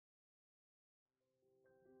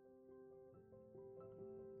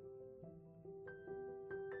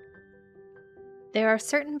There are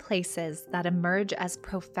certain places that emerge as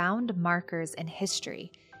profound markers in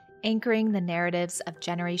history, anchoring the narratives of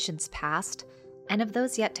generations past and of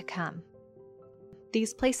those yet to come.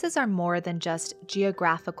 These places are more than just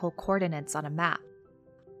geographical coordinates on a map.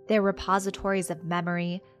 They're repositories of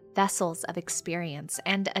memory, vessels of experience,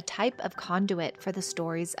 and a type of conduit for the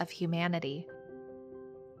stories of humanity.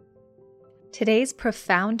 Today's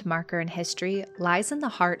profound marker in history lies in the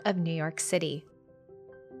heart of New York City.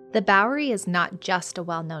 The Bowery is not just a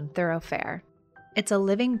well-known thoroughfare. It's a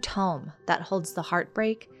living tome that holds the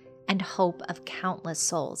heartbreak and hope of countless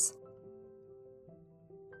souls.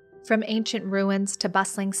 From ancient ruins to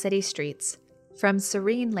bustling city streets, from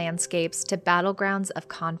serene landscapes to battlegrounds of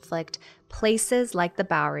conflict, places like the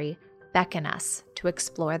Bowery beckon us to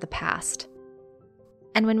explore the past.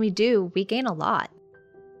 And when we do, we gain a lot.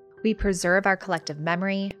 We preserve our collective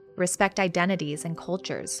memory, respect identities and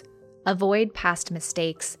cultures, avoid past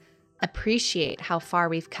mistakes, appreciate how far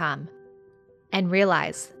we've come, and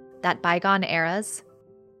realize that bygone eras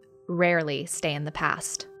rarely stay in the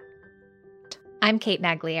past. I'm Kate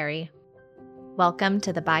Naglieri. Welcome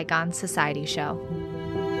to the Bygone Society Show.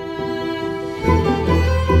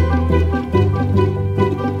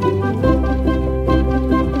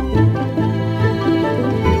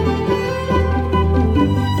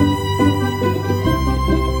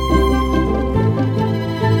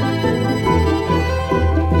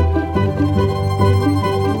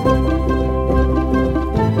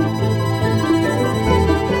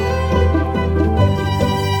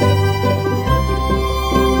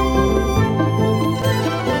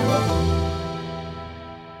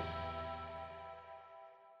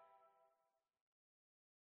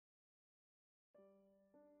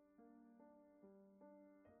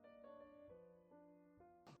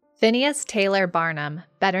 Phineas Taylor Barnum,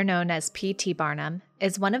 better known as P.T. Barnum,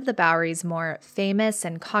 is one of the Bowery's more famous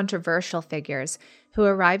and controversial figures who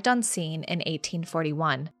arrived on scene in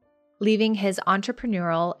 1841, leaving his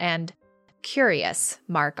entrepreneurial and curious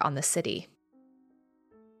mark on the city.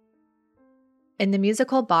 In the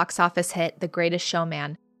musical box office hit The Greatest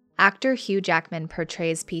Showman, actor Hugh Jackman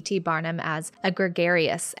portrays P.T. Barnum as a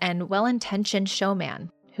gregarious and well-intentioned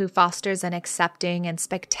showman who fosters an accepting and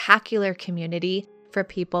spectacular community for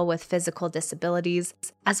people with physical disabilities,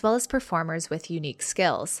 as well as performers with unique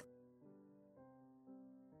skills.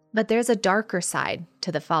 But there's a darker side to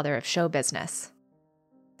the father of show business.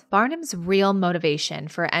 Barnum's real motivation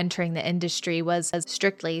for entering the industry was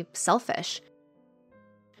strictly selfish.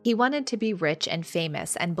 He wanted to be rich and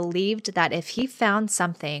famous and believed that if he found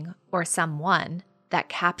something or someone that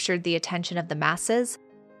captured the attention of the masses,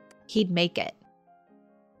 he'd make it.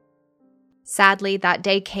 Sadly, that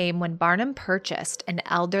day came when Barnum purchased an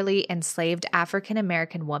elderly enslaved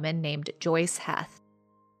African-American woman named Joyce Heth.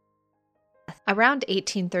 Around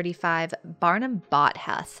 1835, Barnum bought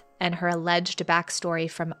Heth and her alleged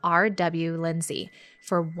backstory from R.W. Lindsay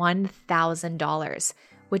for $1,000,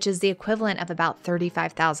 which is the equivalent of about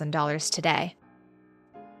 $35,000 today.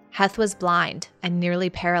 Heth was blind and nearly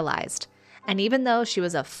paralyzed, and even though she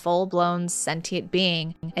was a full-blown sentient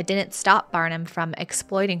being, it didn't stop Barnum from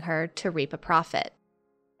exploiting her to reap a profit.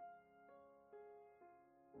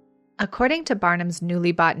 According to Barnum's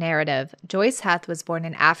newly bought narrative, Joyce Heth was born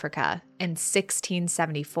in Africa in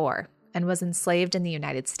 1674 and was enslaved in the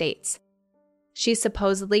United States. She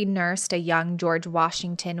supposedly nursed a young George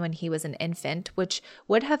Washington when he was an infant, which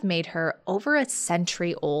would have made her over a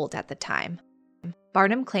century old at the time.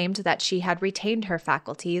 Barnum claimed that she had retained her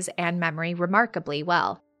faculties and memory remarkably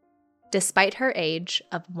well, despite her age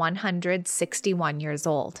of 161 years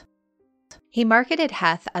old. He marketed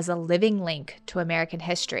Heth as a living link to American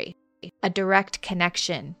history, a direct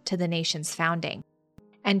connection to the nation's founding,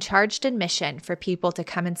 and charged admission for people to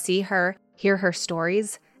come and see her, hear her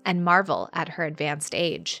stories, and marvel at her advanced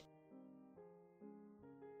age.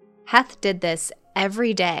 Heth did this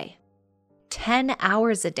every day, 10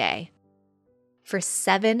 hours a day, for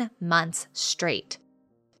 7 months straight,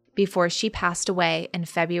 before she passed away in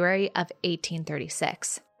February of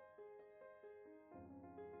 1836.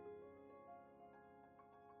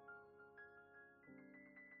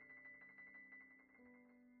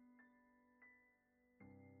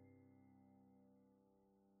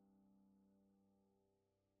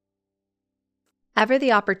 Ever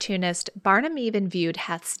the opportunist, Barnum even viewed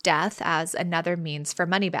Heth's death as another means for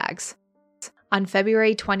moneybags. On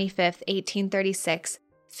February 25, 1836,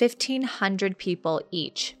 1,500 people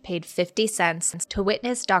each paid 50 cents to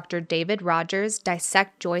witness Dr. David Rogers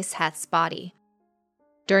dissect Joyce Heth's body.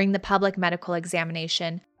 During the public medical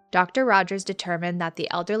examination, Dr. Rogers determined that the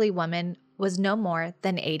elderly woman was no more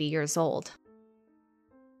than 80 years old.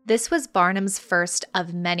 This was Barnum's first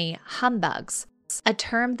of many humbugs a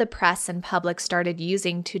term the press and public started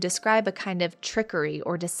using to describe a kind of trickery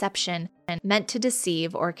or deception meant to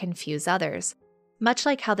deceive or confuse others, much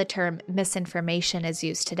like how the term misinformation is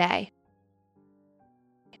used today.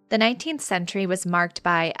 The 19th century was marked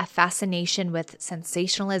by a fascination with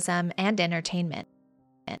sensationalism and entertainment.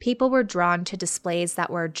 People were drawn to displays that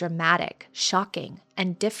were dramatic, shocking,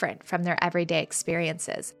 and different from their everyday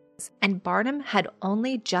experiences. And Barnum had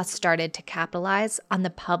only just started to capitalize on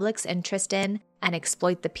the public's interest in and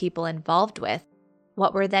exploit the people involved with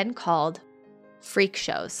what were then called freak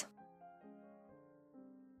shows.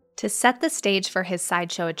 To set the stage for his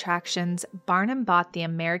sideshow attractions, Barnum bought the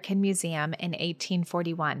American Museum in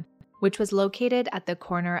 1841, which was located at the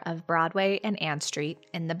corner of Broadway and Ann Street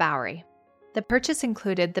in the Bowery. The purchase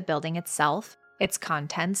included the building itself, its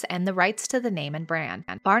contents, and the rights to the name and brand.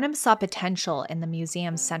 Barnum saw potential in the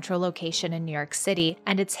museum's central location in New York City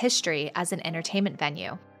and its history as an entertainment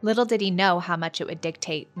venue. Little did he know how much it would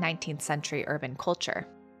dictate 19th century urban culture.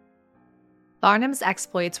 Barnum's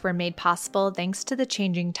exploits were made possible thanks to the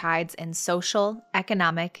changing tides in social,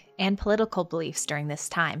 economic, and political beliefs during this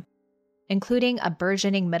time, including a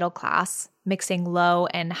burgeoning middle class, mixing low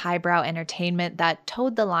and highbrow entertainment that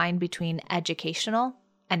towed the line between educational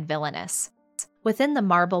and villainous. Within the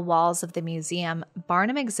marble walls of the museum,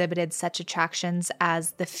 Barnum exhibited such attractions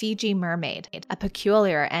as the Fiji mermaid, a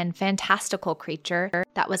peculiar and fantastical creature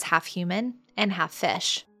that was half human and half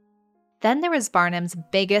fish. Then there was Barnum's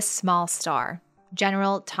biggest small star,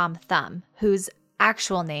 General Tom Thumb, whose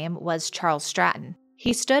actual name was Charles Stratton.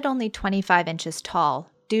 He stood only 25 inches tall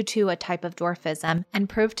due to a type of dwarfism and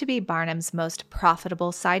proved to be Barnum's most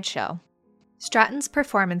profitable sideshow. Stratton's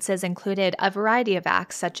performances included a variety of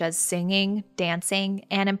acts such as singing, dancing,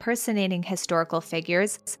 and impersonating historical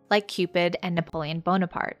figures like Cupid and Napoleon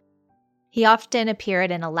Bonaparte. He often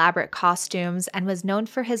appeared in elaborate costumes and was known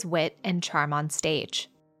for his wit and charm on stage.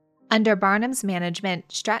 Under Barnum's management,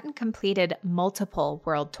 Stratton completed multiple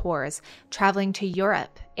world tours, traveling to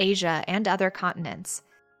Europe, Asia, and other continents.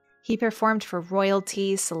 He performed for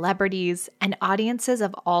royalty, celebrities, and audiences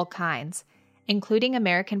of all kinds, including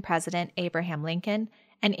American President Abraham Lincoln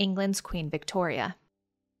and England's Queen Victoria.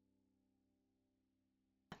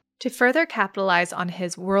 To further capitalize on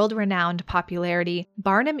his world-renowned popularity,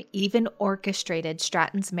 Barnum even orchestrated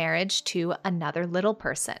Stratton's marriage to another little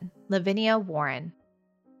person, Lavinia Warren.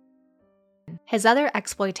 His other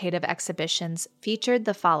exploitative exhibitions featured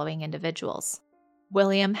the following individuals: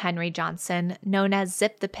 William Henry Johnson, known as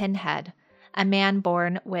Zip the Pinhead, a man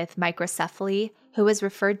born with microcephaly who was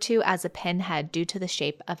referred to as a pinhead due to the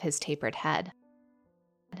shape of his tapered head.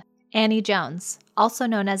 Annie Jones, also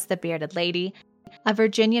known as the Bearded Lady, a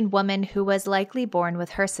Virginian woman who was likely born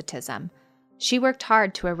with hirsutism. She worked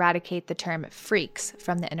hard to eradicate the term freaks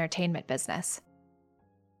from the entertainment business.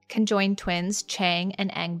 Conjoined twins Chang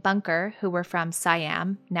and Ang Bunker, who were from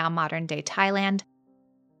Siam, now modern-day Thailand.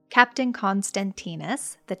 Captain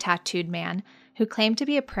Constantinus, the tattooed man, who claimed to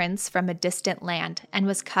be a prince from a distant land and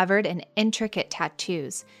was covered in intricate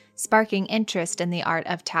tattoos, sparking interest in the art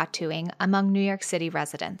of tattooing among New York City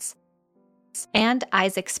residents. And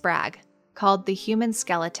Isaac Spragg, called the human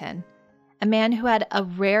skeleton, a man who had a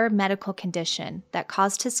rare medical condition that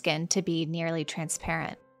caused his skin to be nearly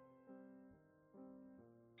transparent.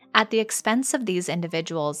 At the expense of these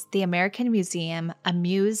individuals, the American Museum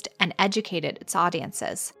amused and educated its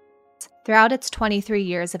audiences. Throughout its 23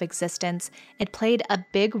 years of existence, it played a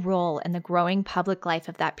big role in the growing public life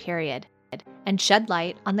of that period and shed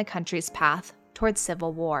light on the country's path towards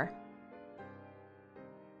civil war.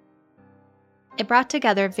 It brought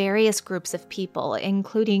together various groups of people,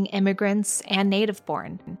 including immigrants and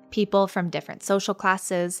native-born, people from different social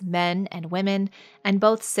classes, men and women, and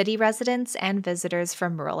both city residents and visitors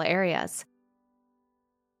from rural areas.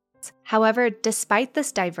 However, despite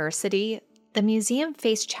this diversity, the museum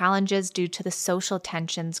faced challenges due to the social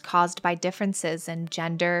tensions caused by differences in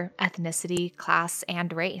gender, ethnicity, class,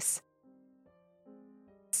 and race.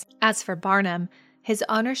 As for Barnum, his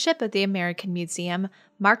ownership of the American Museum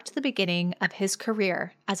marked the beginning of his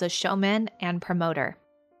career as a showman and promoter.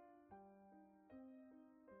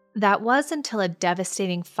 That was until a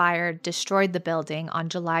devastating fire destroyed the building on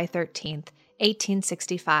July 13,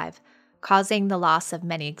 1865, causing the loss of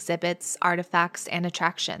many exhibits, artifacts, and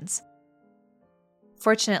attractions.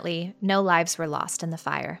 Fortunately, no lives were lost in the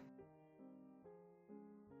fire.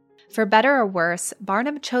 For better or worse,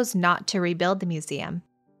 Barnum chose not to rebuild the museum,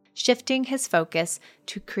 shifting his focus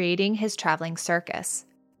to creating his traveling circus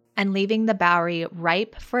and leaving the Bowery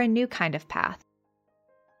ripe for a new kind of path,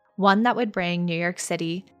 one that would bring New York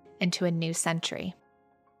City into a new century.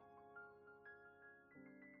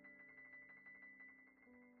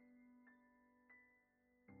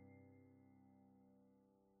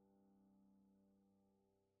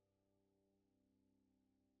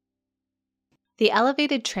 The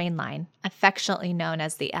elevated train line, affectionately known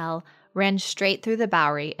as the L, ran straight through the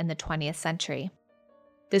Bowery in the 20th century.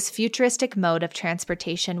 This futuristic mode of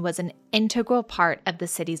transportation was an integral part of the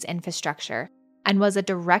city's infrastructure and was a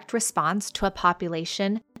direct response to a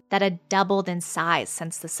population that had doubled in size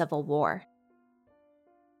since the Civil War.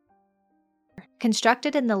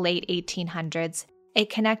 Constructed in the late 1800s, it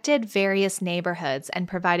connected various neighborhoods and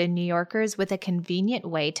provided New Yorkers with a convenient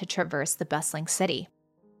way to traverse the bustling city.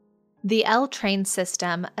 The L train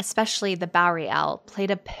system, especially the Bowery L, played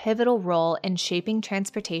a pivotal role in shaping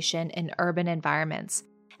transportation in urban environments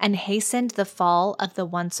and hastened the fall of the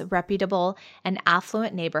once reputable and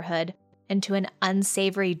affluent neighborhood into an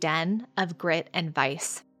unsavory den of grit and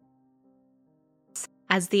vice.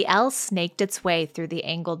 As the L snaked its way through the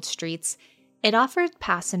angled streets, it offered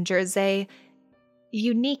passengers a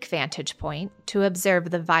unique vantage point to observe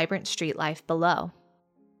the vibrant street life below.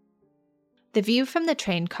 The view from the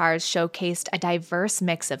train cars showcased a diverse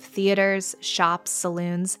mix of theaters, shops,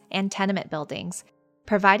 saloons, and tenement buildings,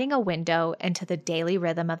 providing a window into the daily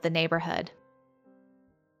rhythm of the neighborhood.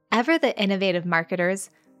 Ever the innovative marketers,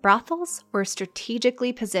 brothels were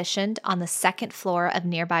strategically positioned on the second floor of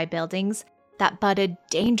nearby buildings that butted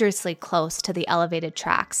dangerously close to the elevated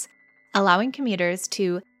tracks, allowing commuters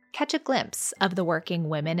to catch a glimpse of the working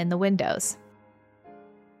women in the windows.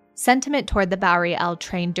 Sentiment toward the Bowery L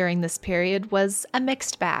train during this period was a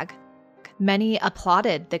mixed bag. Many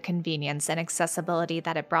applauded the convenience and accessibility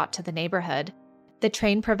that it brought to the neighborhood. The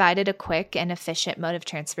train provided a quick and efficient mode of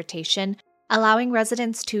transportation, allowing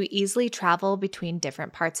residents to easily travel between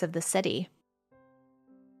different parts of the city.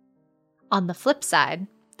 On the flip side,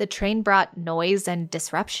 the train brought noise and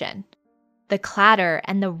disruption. The clatter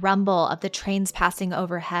and the rumble of the trains passing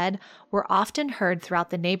overhead were often heard throughout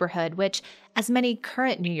the neighborhood, which, as many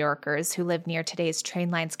current New Yorkers who live near today's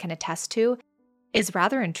train lines can attest to, is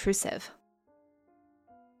rather intrusive.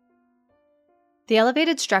 The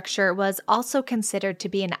elevated structure was also considered to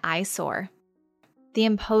be an eyesore. The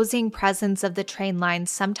imposing presence of the train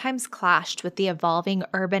lines sometimes clashed with the evolving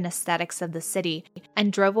urban aesthetics of the city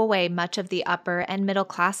and drove away much of the upper and middle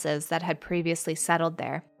classes that had previously settled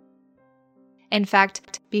there. In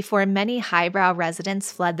fact, before many highbrow residents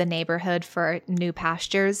fled the neighborhood for new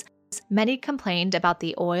pastures, many complained about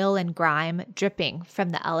the oil and grime dripping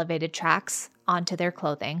from the elevated tracks onto their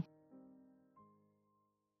clothing.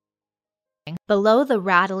 Below the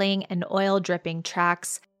rattling and oil-dripping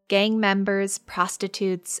tracks, gang members,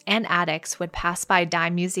 prostitutes, and addicts would pass by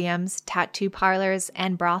dime museums, tattoo parlors,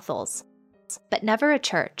 and brothels, but never a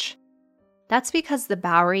church. That's because the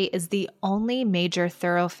Bowery is the only major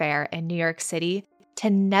thoroughfare in New York City to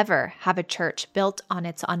never have a church built on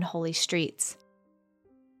its unholy streets.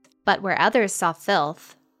 But where others saw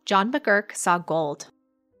filth, John McGurk saw gold.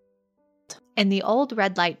 In the old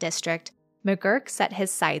red light district, McGurk set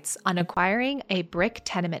his sights on acquiring a brick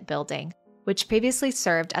tenement building, which previously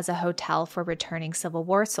served as a hotel for returning Civil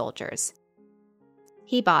War soldiers.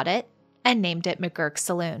 He bought it and named it McGurk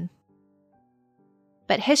Saloon.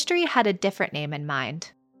 But history had a different name in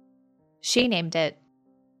mind. She named it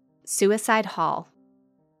Suicide Hall.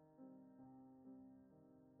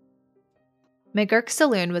 McGurk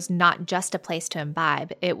Saloon was not just a place to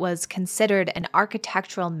imbibe, it was considered an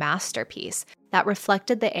architectural masterpiece that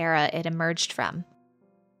reflected the era it emerged from.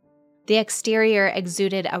 The exterior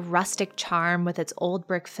exuded a rustic charm with its old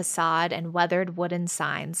brick facade and weathered wooden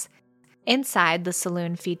signs. Inside, the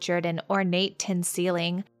saloon featured an ornate tin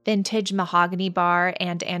ceiling, vintage mahogany bar,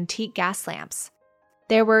 and antique gas lamps.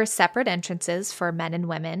 There were separate entrances for men and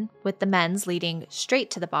women, with the men's leading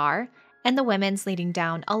straight to the bar, and the women's leading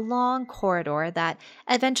down a long corridor that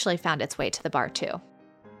eventually found its way to the bar too.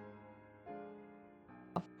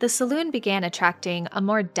 The saloon began attracting a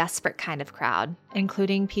more desperate kind of crowd,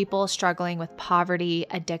 including people struggling with poverty,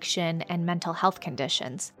 addiction, and mental health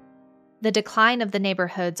conditions. The decline of the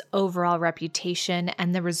neighborhood's overall reputation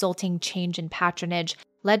and the resulting change in patronage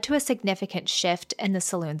led to a significant shift in the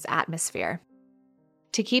saloon's atmosphere.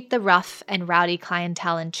 To keep the rough and rowdy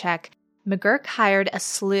clientele in check, McGurk hired a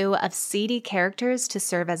slew of seedy characters to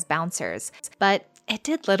serve as bouncers, but it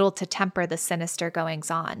did little to temper the sinister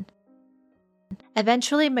goings-on.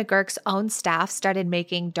 Eventually, McGurk's own staff started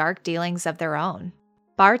making dark dealings of their own.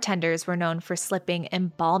 Bartenders were known for slipping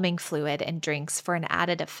embalming fluid in drinks for an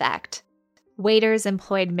added effect. Waiters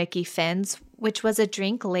employed Mickey Fins, which was a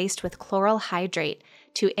drink laced with chloral hydrate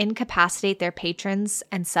to incapacitate their patrons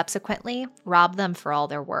and subsequently rob them for all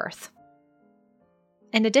they're worth.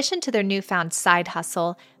 In addition to their newfound side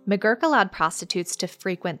hustle, McGurk allowed prostitutes to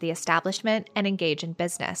frequent the establishment and engage in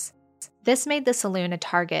business. This made the saloon a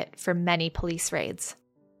target for many police raids.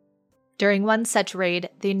 During one such raid,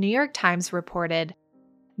 the New York Times reported,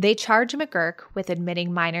 "They charge McGurk with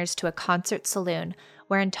admitting minors to a concert saloon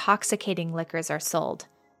where intoxicating liquors are sold.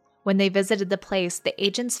 When they visited the place, the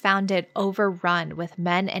agents found it overrun with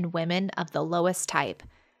men and women of the lowest type.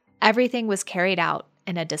 Everything was carried out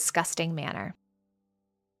in a disgusting manner."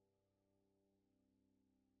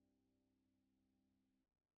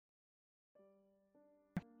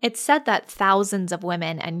 It's said that thousands of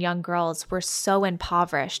women and young girls were so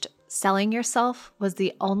impoverished, selling yourself was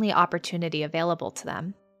the only opportunity available to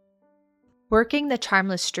them. Working the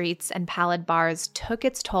charmless streets and pallid bars took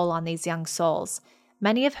its toll on these young souls,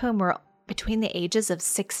 many of whom were between the ages of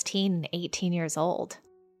 16 and 18 years old.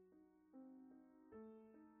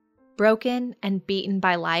 Broken and beaten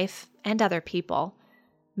by life and other people,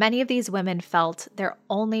 many of these women felt their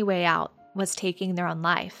only way out was taking their own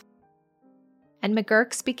life. And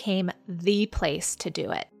McGurk's became the place to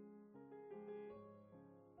do it.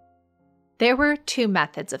 There were two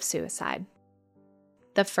methods of suicide.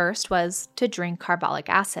 The first was to drink carbolic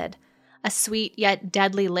acid, a sweet yet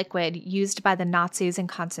deadly liquid used by the Nazis in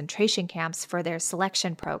concentration camps for their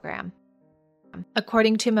selection program.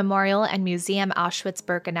 According to Memorial and Museum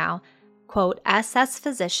Auschwitz-Birkenau, quote, SS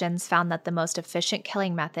physicians found that the most efficient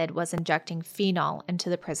killing method was injecting phenol into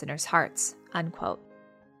the prisoners' hearts, unquote.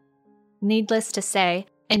 Needless to say,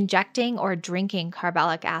 injecting or drinking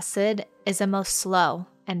carbolic acid is a most slow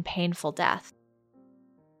and painful death.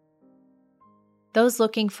 Those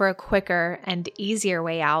looking for a quicker and easier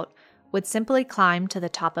way out would simply climb to the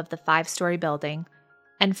top of the 5-story building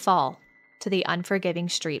and fall to the unforgiving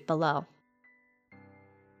street below.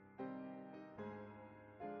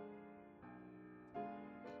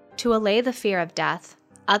 To allay the fear of death,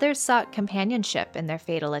 others sought companionship in their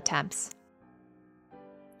fatal attempts.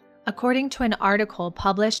 According to an article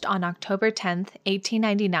published on October 10,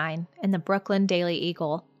 1899, in the Brooklyn Daily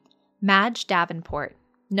Eagle, Madge Davenport,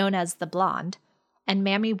 known as the Blonde, and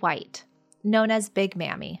Mammy White, known as Big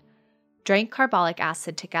Mammy, drank carbolic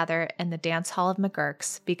acid together in the dance hall of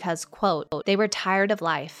McGurk's because, quote, they were tired of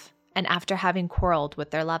life and after having quarreled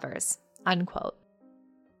with their lovers, unquote.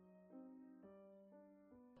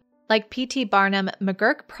 Like P.T. Barnum,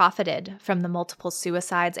 McGurk profited from the multiple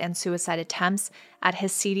suicides and suicide attempts at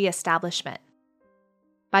his seedy establishment.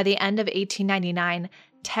 By the end of 1899,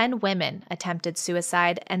 10 women attempted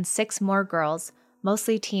suicide and 6 more girls,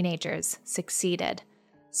 mostly teenagers, succeeded,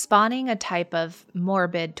 spawning a type of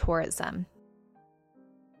morbid tourism.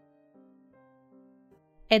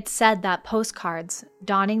 It's said that postcards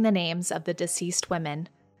donning the names of the deceased women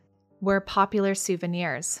were popular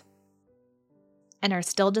souvenirs and are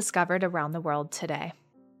still discovered around the world today.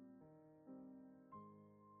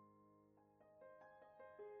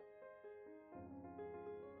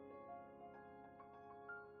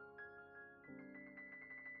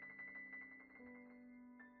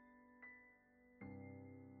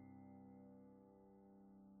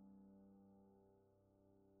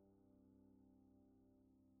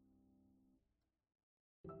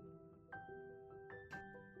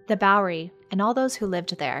 The Bowery, and all those who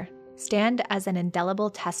lived there, stand as an indelible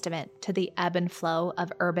testament to the ebb and flow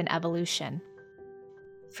of urban evolution.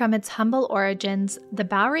 From its humble origins, the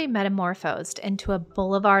Bowery metamorphosed into a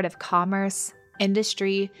boulevard of commerce,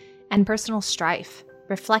 industry, and personal strife,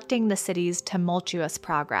 reflecting the city's tumultuous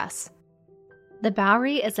progress. The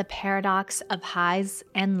Bowery is a paradox of highs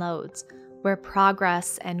and lows, where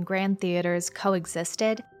progress and grand theaters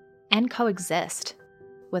coexisted and coexist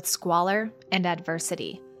with squalor and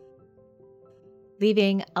adversity,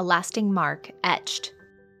 leaving a lasting mark etched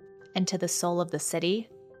into the soul of the city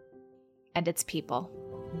and its people.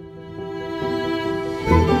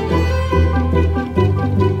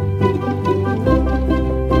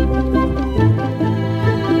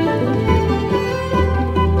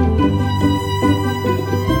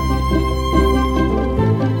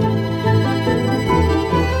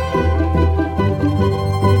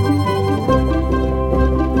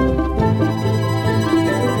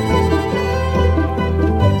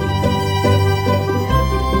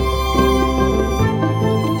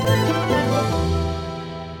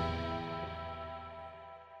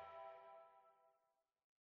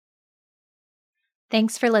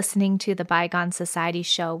 Thanks for listening to the Bygone Society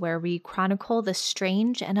Show, where we chronicle the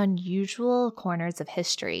strange and unusual corners of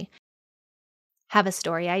history. Have a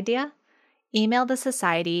story idea? Email the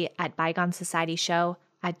Society at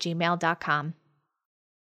bygonesocietyshow@gmail.com.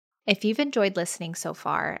 If you've enjoyed listening so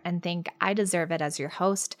far and think I deserve it as your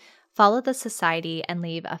host, follow the Society and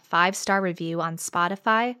leave a 5-star review on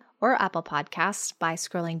Spotify or Apple Podcasts by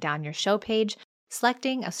scrolling down your show page,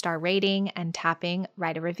 selecting a star rating, and tapping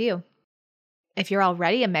Write a Review. If you're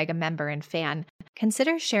already a Mega member and fan,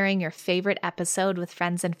 consider sharing your favorite episode with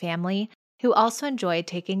friends and family who also enjoy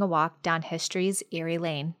taking a walk down history's eerie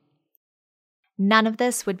lane. None of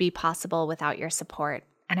this would be possible without your support,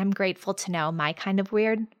 and I'm grateful to know my kind of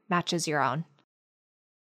weird matches your own.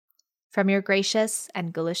 From your gracious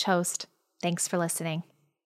and ghoulish host, thanks for listening.